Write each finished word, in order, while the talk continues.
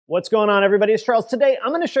What's going on, everybody? It's Charles. Today, I'm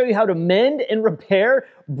going to show you how to mend and repair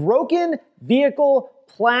broken vehicle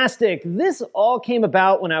plastic. This all came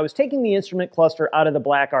about when I was taking the instrument cluster out of the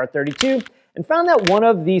black R32 and found that one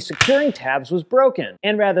of the securing tabs was broken.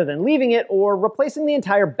 And rather than leaving it or replacing the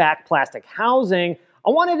entire back plastic housing, I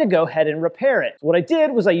wanted to go ahead and repair it. So what I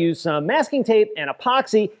did was I used some masking tape and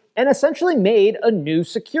epoxy and essentially made a new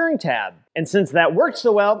securing tab. And since that worked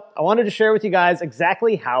so well, I wanted to share with you guys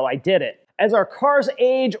exactly how I did it. As our cars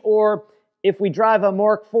age, or if we drive a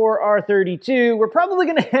Mark IV R32, we're probably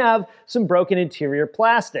gonna have some broken interior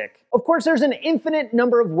plastic. Of course, there's an infinite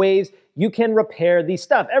number of ways you can repair these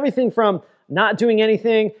stuff. Everything from not doing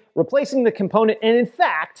anything, replacing the component, and in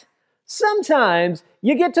fact, sometimes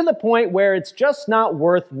you get to the point where it's just not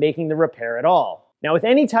worth making the repair at all. Now, with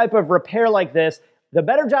any type of repair like this, the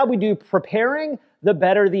better job we do preparing, the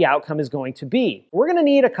better the outcome is going to be. We're gonna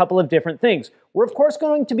need a couple of different things. We're of course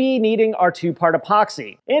going to be needing our 2-part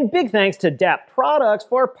epoxy. And big thanks to DAP Products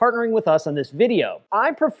for partnering with us on this video.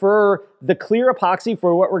 I prefer the clear epoxy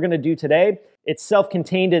for what we're gonna do today. It's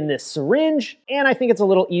self-contained in this syringe, and I think it's a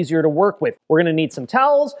little easier to work with. We're gonna need some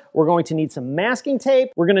towels, we're going to need some masking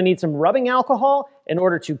tape, we're gonna need some rubbing alcohol in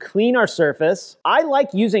order to clean our surface. I like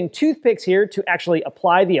using toothpicks here to actually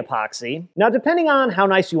apply the epoxy. Now, depending on how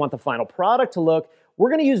nice you want the final product to look,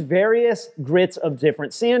 we're gonna use various grits of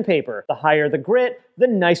different sandpaper. The higher the grit, the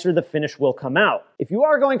nicer the finish will come out. If you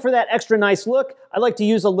are going for that extra nice look, I like to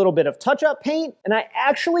use a little bit of touch-up paint, and I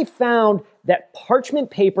actually found that parchment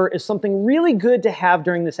paper is something really good to have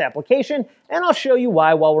during this application, and I'll show you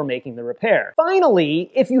why while we're making the repair. Finally,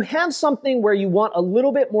 if you have something where you want a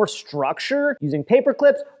little bit more structure, using paper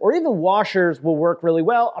clips or even washers will work really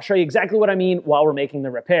well. I'll show you exactly what I mean while we're making the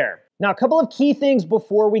repair. Now, a couple of key things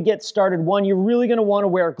before we get started. One, you're really gonna wanna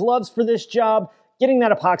wear gloves for this job. Getting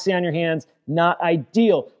that epoxy on your hands, not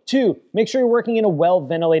ideal. 2, make sure you're working in a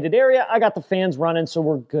well-ventilated area. I got the fans running, so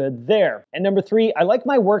we're good there. And number 3, I like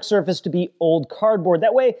my work surface to be old cardboard.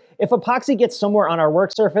 That way, if epoxy gets somewhere on our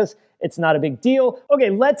work surface, it's not a big deal. Okay,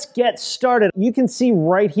 let's get started. You can see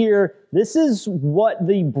right here, this is what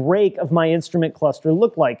the break of my instrument cluster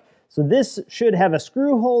looked like. So this should have a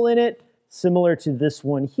screw hole in it, similar to this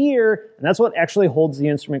one here, and that's what actually holds the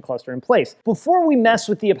instrument cluster in place. Before we mess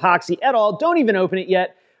with the epoxy at all, don't even open it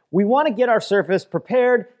yet, we want to get our surface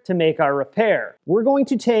prepared to make our repair. We're going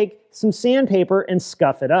to take some sandpaper and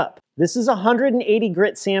scuff it up. This is 180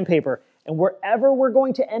 grit sandpaper, and wherever we're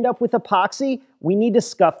going to end up with epoxy, we need to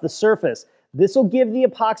scuff the surface. This will give the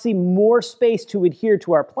epoxy more space to adhere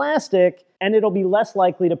to our plastic, and it'll be less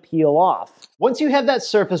likely to peel off. Once you have that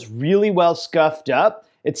surface really well scuffed up,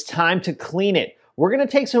 it's time to clean it. We're gonna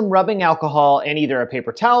take some rubbing alcohol and either a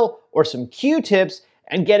paper towel or some Q-tips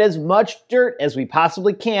and get as much dirt as we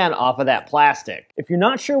possibly can off of that plastic. If you're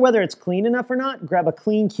not sure whether it's clean enough or not, grab a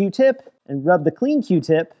clean Q-tip and rub the clean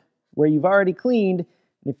Q-tip where you've already cleaned.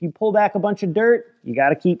 And if you pull back a bunch of dirt, you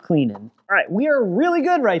gotta keep cleaning. All right, we are really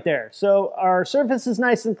good right there. So our surface is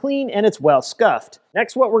nice and clean and it's well scuffed.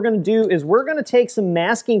 Next, what we're gonna do is we're gonna take some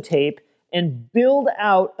masking tape and build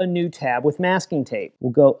out a new tab with masking tape.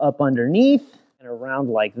 We'll go up underneath and around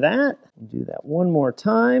like that. Do that one more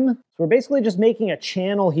time. So we're basically just making a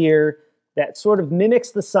channel here that sort of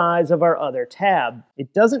mimics the size of our other tab.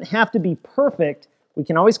 It doesn't have to be perfect. We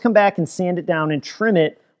can always come back and sand it down and trim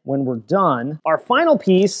it when we're done. Our final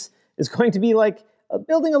piece is going to be like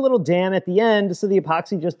building a little dam at the end so the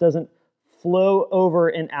epoxy just doesn't flow over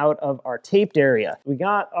and out of our taped area. We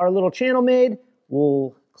got our little channel made.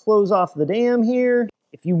 We'll close off the dam here.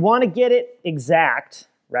 If you want to get it exact,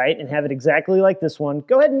 right, and have it exactly like this one,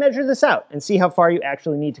 go ahead and measure this out and see how far you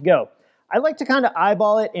actually need to go. I like to kind of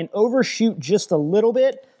eyeball it and overshoot just a little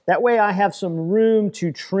bit. That way I have some room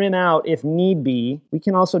to trim out if need be. We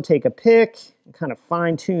can also take a pick and kind of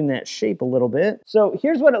fine tune that shape a little bit. So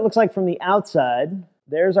here's what it looks like from the outside.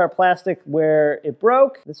 There's our plastic where it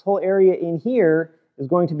broke. This whole area in here is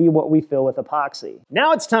going to be what we fill with epoxy.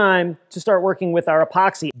 Now it's time to start working with our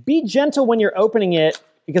epoxy. Be gentle when you're opening it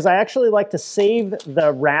because I actually like to save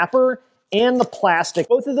the wrapper and the plastic.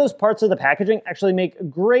 Both of those parts of the packaging actually make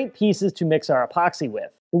great pieces to mix our epoxy with.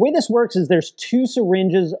 The way this works is there's 2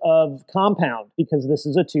 syringes of compound because this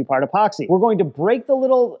is a 2-part epoxy. We're going to break the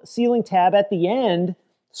little sealing tab at the end,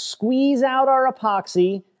 squeeze out our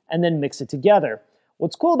epoxy, and then mix it together.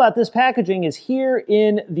 What's cool about this packaging is here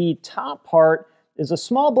in the top part is a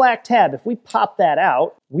small black tab. If we pop that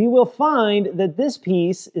out, we will find that this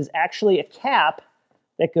piece is actually a cap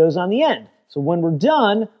that goes on the end. So when we're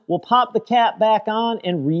done, we'll pop the cap back on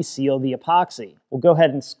and reseal the epoxy. We'll go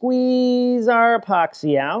ahead and squeeze our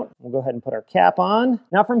epoxy out. We'll go ahead and put our cap on.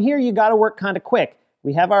 Now from here, you gotta work kind of quick.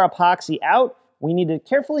 We have our epoxy out. we need to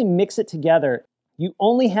carefully mix it together. You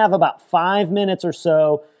only have about 5 minutes or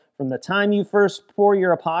so from the time you first pour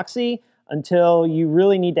your epoxy until you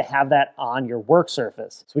really need to have that on your work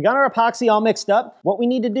surface. So we got our epoxy all mixed up. What we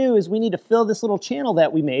need to do is we need to fill this little channel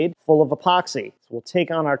that we made full of epoxy. So we'll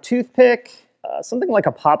take on our toothpick. Something like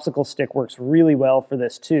a popsicle stick works really well for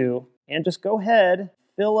this too. And just go ahead,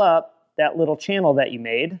 fill up that little channel that you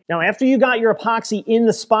made. Now, after you got your epoxy in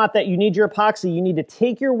the spot that you need your epoxy, you need to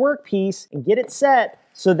take your workpiece and get it set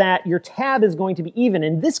so that your tab is going to be even.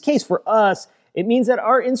 In this case for us, it means that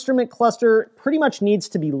our instrument cluster pretty much needs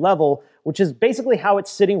to be level, which is basically how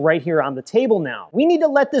it's sitting right here on the table now. We need to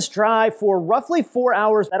let this dry for roughly 4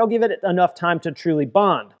 hours. That'll give it enough time to truly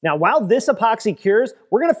bond. Now, while this epoxy cures,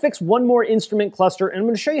 we're gonna fix one more instrument cluster, and I'm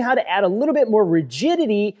gonna show you how to add a little bit more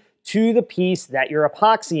rigidity to the piece that you're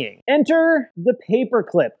epoxying. Enter the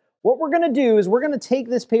paperclip. What we're gonna do is we're gonna take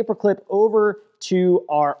this paperclip over to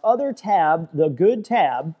our other tab, the good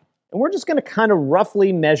tab, and we're just gonna kind of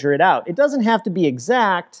roughly measure it out. It doesn't have to be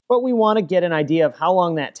exact, but we wanna get an idea of how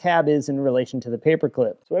long that tab is in relation to the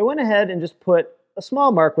paperclip. So I went ahead and just put a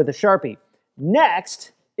small mark with a Sharpie.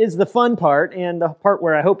 Next is the fun part, and the part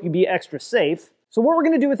where I hope you be extra safe. So what we're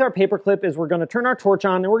gonna do with our paperclip is we're gonna turn our torch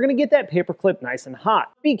on and we're gonna get that paperclip nice and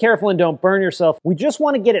hot. Be careful and don't burn yourself. We just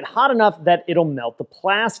wanna get it hot enough that it'll melt the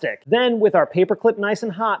plastic. Then with our paperclip nice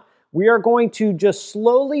and hot, we are going to just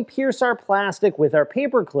slowly pierce our plastic with our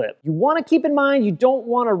paperclip. You wanna keep in mind, you don't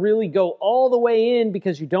wanna really go all the way in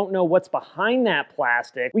because you don't know what's behind that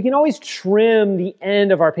plastic. We can always trim the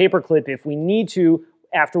end of our paperclip if we need to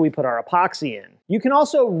after we put our epoxy in. You can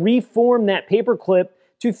also reform that paperclip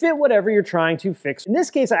to fit whatever you're trying to fix. In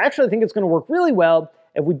this case, I actually think it's gonna work really well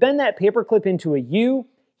if we bend that paperclip into a U,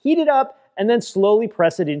 heat it up, and then slowly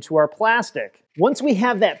press it into our plastic. Once we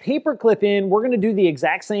have that paperclip in, we're gonna do the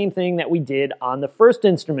exact same thing that we did on the first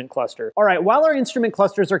instrument cluster. All right, while our instrument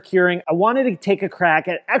clusters are curing, I wanted to take a crack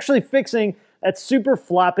at actually fixing that super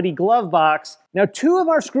floppity glove box. Now, 2 of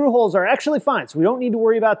our screw holes are actually fine, so we don't need to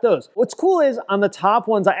worry about those. What's cool is on the top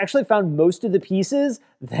ones, I actually found most of the pieces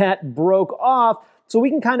that broke off, so we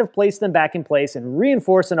can kind of place them back in place and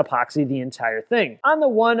reinforce and epoxy the entire thing. On the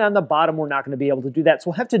one on the bottom, we're not gonna be able to do that, so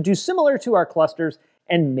we'll have to do similar to our clusters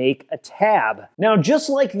and make a tab. Now, just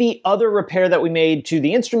like the other repair that we made to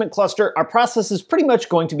the instrument cluster, our process is pretty much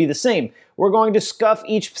going to be the same. We're going to scuff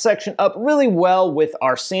each section up really well with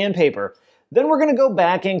our sandpaper. Then we're gonna go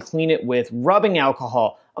back and clean it with rubbing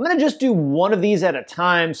alcohol. I'm gonna just do one of these at a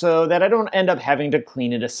time so that I don't end up having to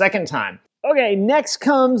clean it a second time. Okay, next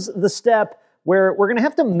comes the step where we're gonna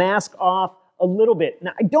have to mask off a little bit.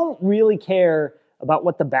 Now, I don't really care about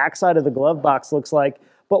what the backside of the glove box looks like,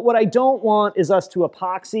 but what I don't want is us to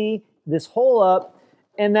epoxy this hole up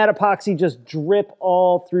and that epoxy just drip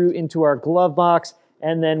all through into our glove box,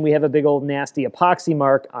 and then we have a big old nasty epoxy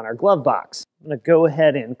mark on our glove box. I'm gonna go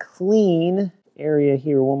ahead and clean area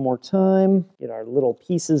here one more time, get our little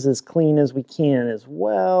pieces as clean as we can as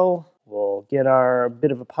well. We'll get our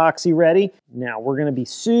bit of epoxy ready. Now we're gonna be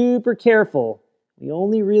super careful. We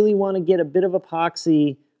only really wanna get a bit of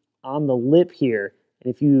epoxy on the lip here.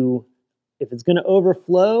 And if it's gonna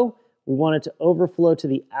overflow, we want it to overflow to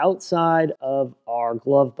the outside of our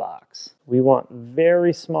glove box. We want a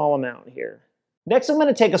very small amount here. Next, I'm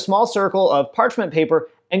gonna take a small circle of parchment paper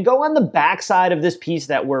and go on the back side of this piece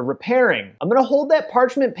that we're repairing. I'm gonna hold that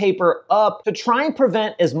parchment paper up to try and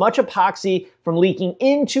prevent as much epoxy from leaking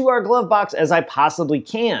into our glove box as I possibly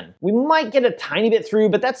can. We might get a tiny bit through,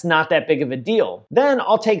 but that's not that big of a deal. Then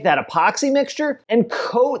I'll take that epoxy mixture and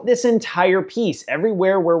coat this entire piece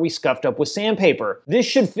everywhere where we scuffed up with sandpaper. This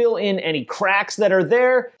should fill in any cracks that are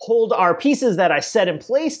there, hold our pieces that I set in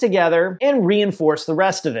place together, and reinforce the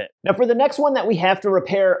rest of it. Now for the next one that we have to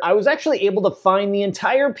repair, I was actually able to find the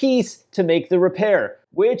entire piece to make the repair,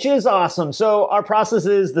 which is awesome. So our process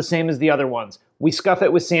is the same as the other ones. We scuff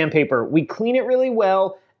it with sandpaper, we clean it really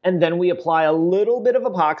well, and then we apply a little bit of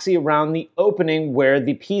epoxy around the opening where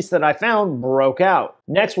the piece that I found broke out.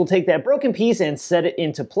 Next, we'll take that broken piece and set it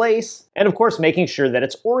into place, and of course, making sure that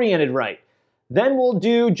it's oriented right. Then we'll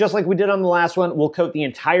do, just like we did on the last one, we'll coat the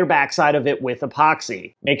entire backside of it with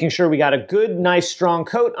epoxy, making sure we got a good, nice, strong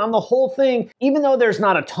coat on the whole thing. Even though there's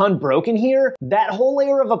not a ton broken here, that whole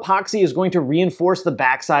layer of epoxy is going to reinforce the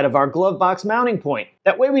backside of our glove box mounting point.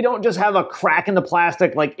 That way we don't just have a crack in the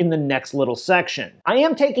plastic like in the next little section. I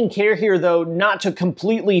am taking care here though not to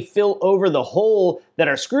completely fill over the hole that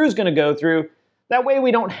our screw is gonna go through. That way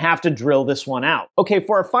we don't have to drill this one out. Okay,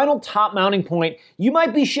 for our final top mounting point, you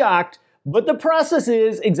might be shocked, But the process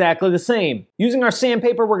is exactly the same. Using our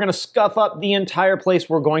sandpaper, we're gonna scuff up the entire place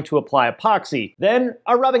we're going to apply epoxy. Then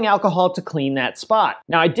our rubbing alcohol to clean that spot.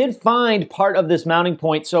 Now I did find part of this mounting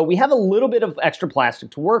point, so we have a little bit of extra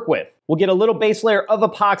plastic to work with. We'll get a little base layer of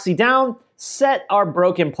epoxy down, set our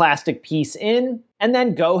broken plastic piece in, and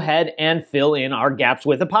then go ahead and fill in our gaps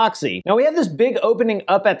with epoxy. Now we have this big opening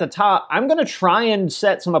up at the top. I'm gonna try and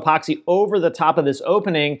set some epoxy over the top of this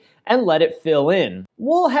opening and let it fill in.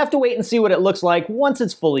 We'll have to wait and see what it looks like once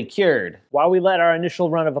it's fully cured. While we let our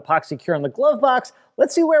initial run of epoxy cure on the glove box,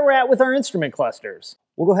 let's see where we're at with our instrument clusters.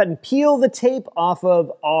 We'll go ahead and peel the tape off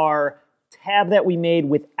of our tab that we made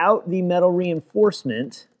without the metal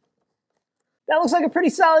reinforcement. That looks like a pretty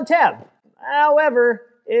solid tab. However,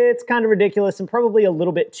 it's kind of ridiculous and probably a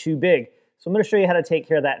little bit too big. So I'm going to show you how to take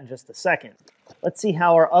care of that in just a second. Let's see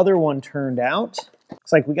how our other one turned out.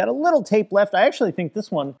 Looks like we got a little tape left. I actually think this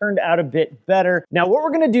one turned out a bit better. Now what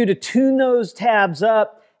we're going to do to tune those tabs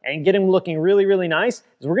up and get them looking really, really nice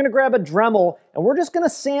is we're going to grab a Dremel and we're just going to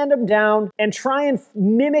sand them down and try and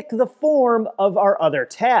mimic the form of our other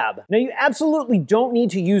tab. Now you absolutely don't need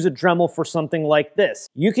to use a Dremel for something like this.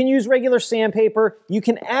 You can use regular sandpaper. You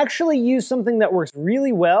can actually use something that works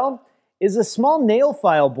really well is a small nail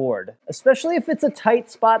file board, especially if it's a tight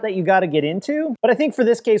spot that you got to get into. But I think for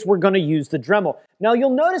this case, we're going to use the Dremel. Now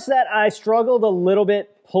you'll notice that I struggled a little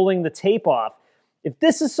bit pulling the tape off. If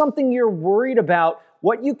this is something you're worried about,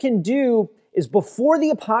 what you can do is before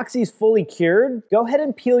the epoxy is fully cured, go ahead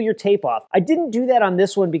and peel your tape off. I didn't do that on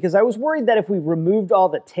this one because I was worried that if we removed all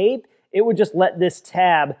the tape, it would just let this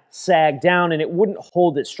tab sag down and it wouldn't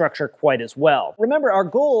hold its structure quite as well. Remember, our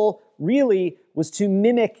goal really was to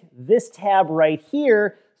mimic this tab right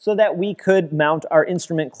here so that we could mount our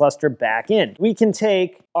instrument cluster back in. We can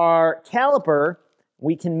take our caliper,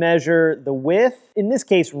 we can measure the width. In this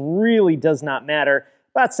case, really does not matter,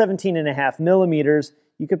 about 17.5 millimeters.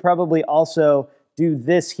 You could probably also do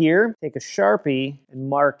this here, take a Sharpie and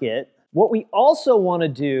mark it. What we also want to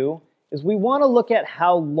do is we want to look at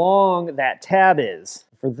how long that tab is.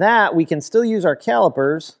 For that, we can still use our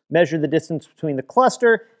calipers, measure the distance between the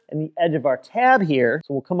cluster and the edge of our tab here.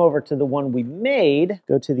 So we'll come over to the one we made,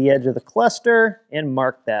 go to the edge of the cluster and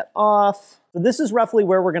mark that off. So this is roughly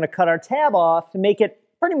where we're going to cut our tab off to make it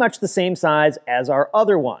pretty much the same size as our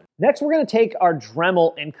other one. Next, we're going to take our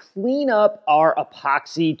Dremel and clean up our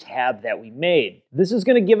epoxy tab that we made. This is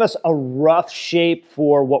going to give us a rough shape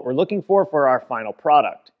for what we're looking for our final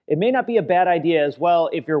product. It may not be a bad idea as well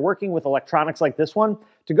if you're working with electronics like this one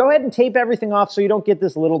to go ahead and tape everything off so you don't get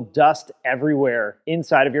this little dust everywhere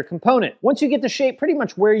inside of your component. Once you get the shape pretty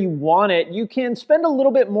much where you want it, you can spend a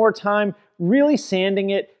little bit more time really sanding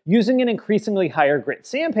it using an increasingly higher grit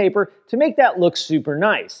sandpaper to make that look super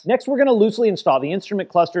nice. Next, we're going to loosely install the instrument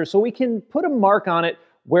cluster so we can put a mark on it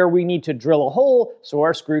where we need to drill a hole so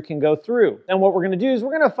our screw can go through. And what we're going to do is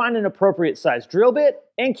we're going to find an appropriate size drill bit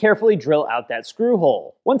and carefully drill out that screw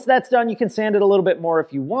hole. Once that's done, you can sand it a little bit more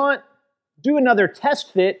if you want, do another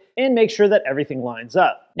test fit, and make sure that everything lines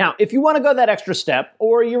up. Now, if you want to go that extra step,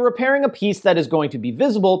 or you're repairing a piece that is going to be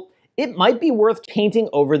visible, it might be worth painting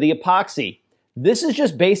over the epoxy. This is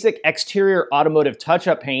just basic exterior automotive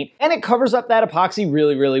touch-up paint, and it covers up that epoxy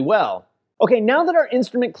really, really well. Okay, now that our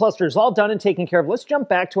instrument cluster is all done and taken care of, let's jump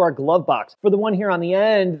back to our glove box. For the one here on the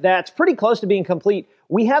end that's pretty close to being complete,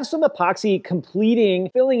 we have some epoxy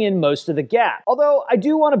filling in most of the gap. Although I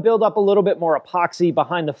do want to build up a little bit more epoxy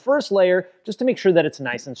behind the first layer just to make sure that it's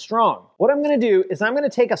nice and strong. What I'm going to do is I'm going to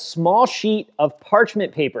take a small sheet of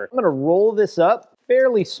parchment paper. I'm going to roll this up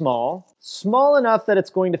fairly small enough that it's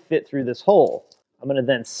going to fit through this hole. I'm going to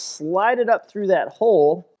then slide it up through that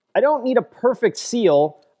hole. I don't need a perfect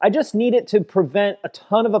seal. I just need it to prevent a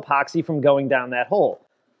ton of epoxy from going down that hole.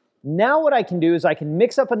 Now what I can do is I can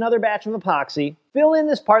mix up another batch of epoxy, fill in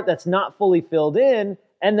this part that's not fully filled in,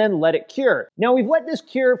 and then let it cure. Now we've let this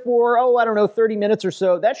cure for, 30 minutes or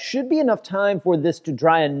so. That should be enough time for this to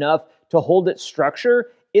dry enough to hold its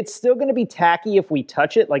structure. It's still going to be tacky if we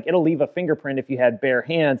touch it, like it'll leave a fingerprint if you had bare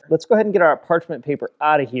hands. Let's go ahead and get our parchment paper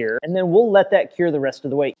out of here, and then we'll let that cure the rest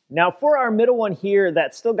of the way. Now for our middle one here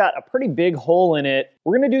that's still got a pretty big hole in it,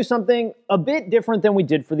 we're going to do something a bit different than we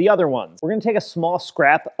did for the other ones. We're going to take a small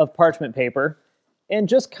scrap of parchment paper and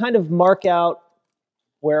just kind of mark out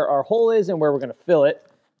where our hole is and where we're going to fill it,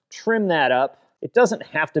 trim that up. It doesn't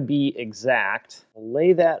have to be exact. We'll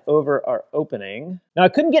lay that over our opening. Now I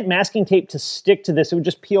couldn't get masking tape to stick to this. It would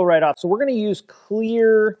just peel right off. So we're gonna use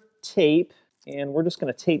clear tape and we're just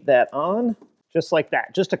gonna tape that on just like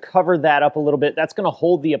that, just to cover that up a little bit. That's gonna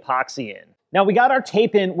hold the epoxy in. Now we got our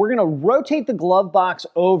tape in, we're gonna rotate the glove box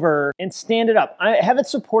over and stand it up. I have it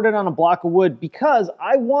supported on a block of wood because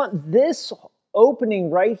I want this opening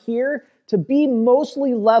right here to be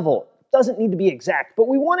mostly level. It doesn't need to be exact, but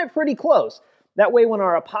we want it pretty close. That way when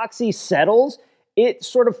our epoxy settles, it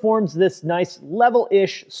sort of forms this nice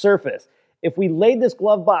level-ish surface. If we laid this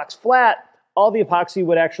glove box flat, all the epoxy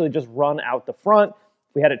would actually just run out the front.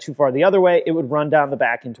 If we had it too far the other way, it would run down the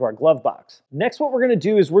back into our glove box. Next, what we're gonna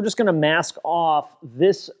do is we're just gonna mask off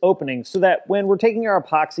this opening so that when we're taking our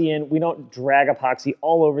epoxy in, we don't drag epoxy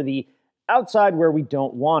all over the outside where we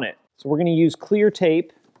don't want it. So we're gonna use clear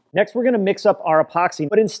tape. Next, we're gonna mix up our epoxy,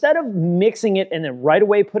 but instead of mixing it and then right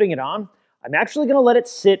away putting it on, I'm actually gonna let it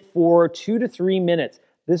sit for 2 to 3 minutes.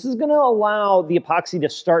 This is gonna allow the epoxy to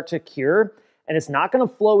start to cure, and it's not gonna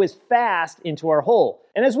flow as fast into our hole.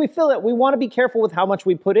 And as we fill it, we wanna be careful with how much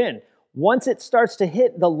we put in. Once it starts to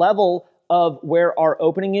hit the level of where our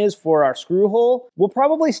opening is for our screw hole, we'll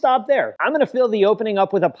probably stop there. I'm gonna fill the opening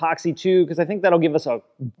up with epoxy too, because I think that'll give us a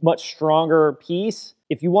much stronger piece.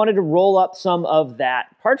 If you wanted to roll up some of that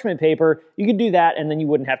parchment paper, you could do that and then you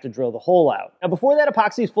wouldn't have to drill the hole out. Now before that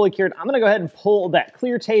epoxy is fully cured, I'm gonna go ahead and pull that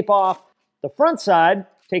clear tape off the front side.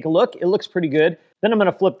 Take a look, it looks pretty good. Then I'm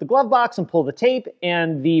gonna flip the glove box and pull the tape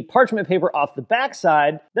and the parchment paper off the back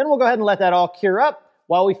side. Then we'll go ahead and let that all cure up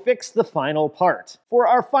while we fix the final part. For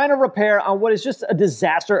our final repair on what is just a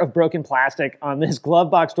disaster of broken plastic on this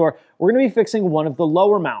glove box door, we're gonna be fixing one of the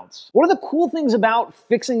lower mounts. One of the cool things about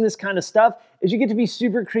fixing this kind of stuff is you get to be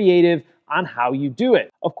super creative on how you do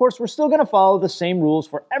it. Of course, we're still gonna follow the same rules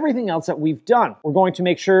for everything else that we've done. We're going to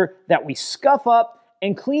make sure that we scuff up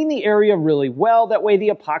and clean the area really well. That way the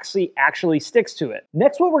epoxy actually sticks to it.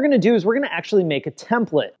 Next, what we're gonna do is we're gonna actually make a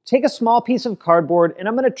template. Take a small piece of cardboard and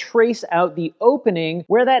I'm gonna trace out the opening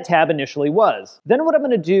where that tab initially was. Then what I'm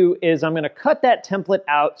gonna do is I'm gonna cut that template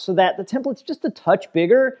out so that the template's just a touch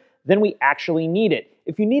bigger than we actually need it.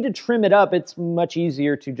 If you need to trim it up, it's much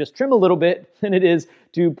easier to just trim a little bit than it is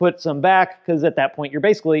to put some back, because at that point you're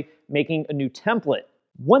basically making a new template.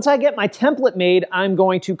 Once I get my template made, I'm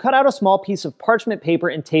going to cut out a small piece of parchment paper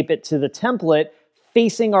and tape it to the template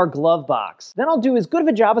facing our glove box. Then I'll do as good of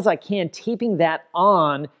a job as I can taping that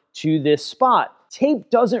on to this spot. Tape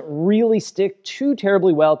doesn't really stick too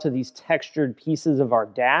terribly well to these textured pieces of our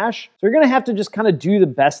dash, so you're gonna have to just kind of do the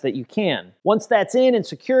best that you can. Once that's in and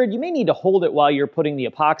secured, you may need to hold it while you're putting the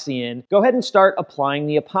epoxy in. Go ahead and start applying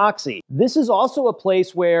the epoxy. This is also a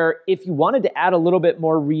place where if you wanted to add a little bit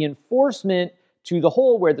more reinforcement to the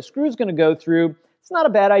hole where the screw is going to go through, it's not a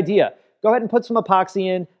bad idea. Go ahead and put some epoxy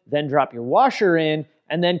in, then drop your washer in,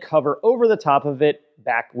 and then cover over the top of it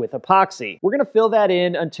back with epoxy. We're going to fill that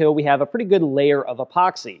in until we have a pretty good layer of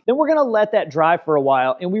epoxy. Then we're going to let that dry for a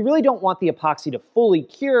while, and we really don't want the epoxy to fully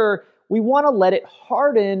cure. We want to let it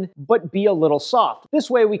harden, but be a little soft. This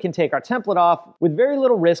way we can take our template off with very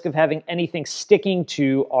little risk of having anything sticking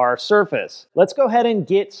to our surface. Let's go ahead and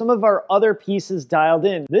get some of our other pieces dialed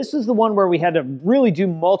in. This is the one where we had to really do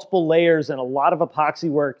multiple layers and a lot of epoxy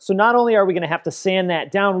work. So not only are we going to have to sand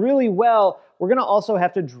that down really well, we're going to also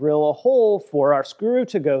have to drill a hole for our screw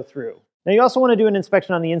to go through. Now you also want to do an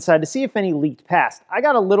inspection on the inside to see if any leaked past. I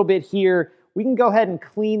got a little bit here. We can go ahead and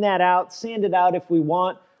clean that out, sand it out if we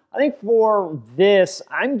want. I think for this,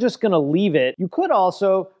 I'm just gonna leave it. You could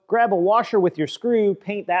also grab a washer with your screw,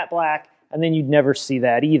 paint that black, and then you'd never see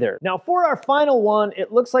that either. Now for our final one,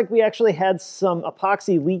 it looks like we actually had some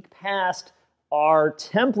epoxy leak past our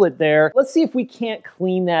template there. Let's see if we can't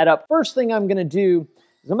clean that up. First thing I'm gonna do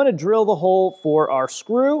is I'm gonna drill the hole for our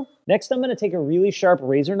screw. Next, I'm gonna take a really sharp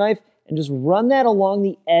razor knife and just run that along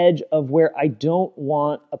the edge of where I don't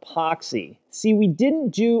want epoxy. See, we didn't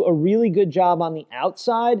do a really good job on the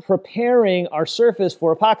outside preparing our surface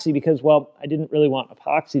for epoxy because, well, I didn't really want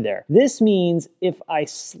epoxy there. This means if I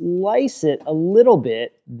slice it a little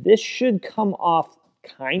bit, this should come off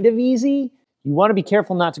kind of easy. You want to be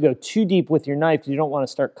careful not to go too deep with your knife. You don't want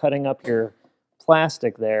to start cutting up your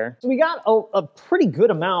plastic there. So we got a pretty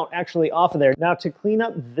good amount actually off of there. Now to clean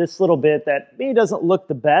up this little bit that maybe doesn't look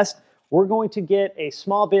the best, we're going to get a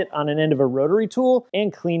small bit on an end of a rotary tool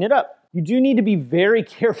and clean it up. You do need to be very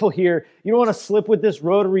careful here. You don't want to slip with this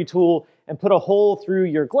rotary tool and put a hole through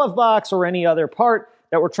your glove box or any other part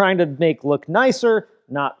that we're trying to make look nicer,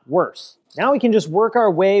 not worse. Now we can just work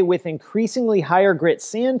our way with increasingly higher grit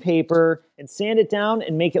sandpaper and sand it down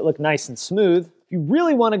and make it look nice and smooth. If you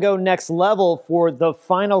really want to go next level for the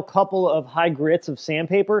final couple of high grits of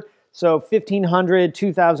sandpaper, so 1500,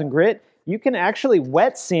 2000 grit, you can actually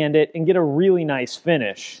wet sand it and get a really nice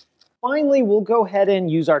finish. Finally, we'll go ahead and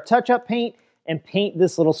use our touch-up paint and paint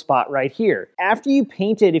this little spot right here. After you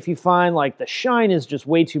paint it, if you find like the shine is just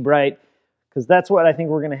way too bright, because that's what I think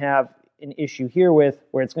we're going to have an issue here with,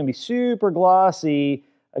 where it's going to be super glossy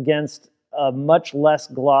against a much less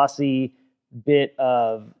glossy bit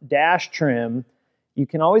of dash trim. You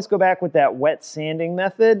can always go back with that wet sanding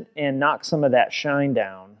method and knock some of that shine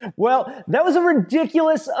down. Well, that was a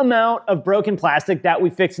ridiculous amount of broken plastic that we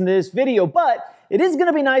fixed in this video, but it is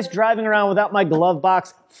gonna be nice driving around without my glove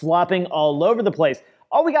box flopping all over the place.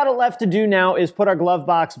 All we got left to do now is put our glove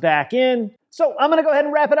box back in. So I'm gonna go ahead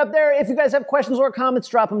and wrap it up there. If you guys have questions or comments,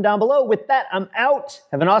 drop them down below. With that, I'm out.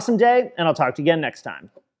 Have an awesome day, and I'll talk to you again next time.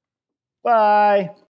 Bye.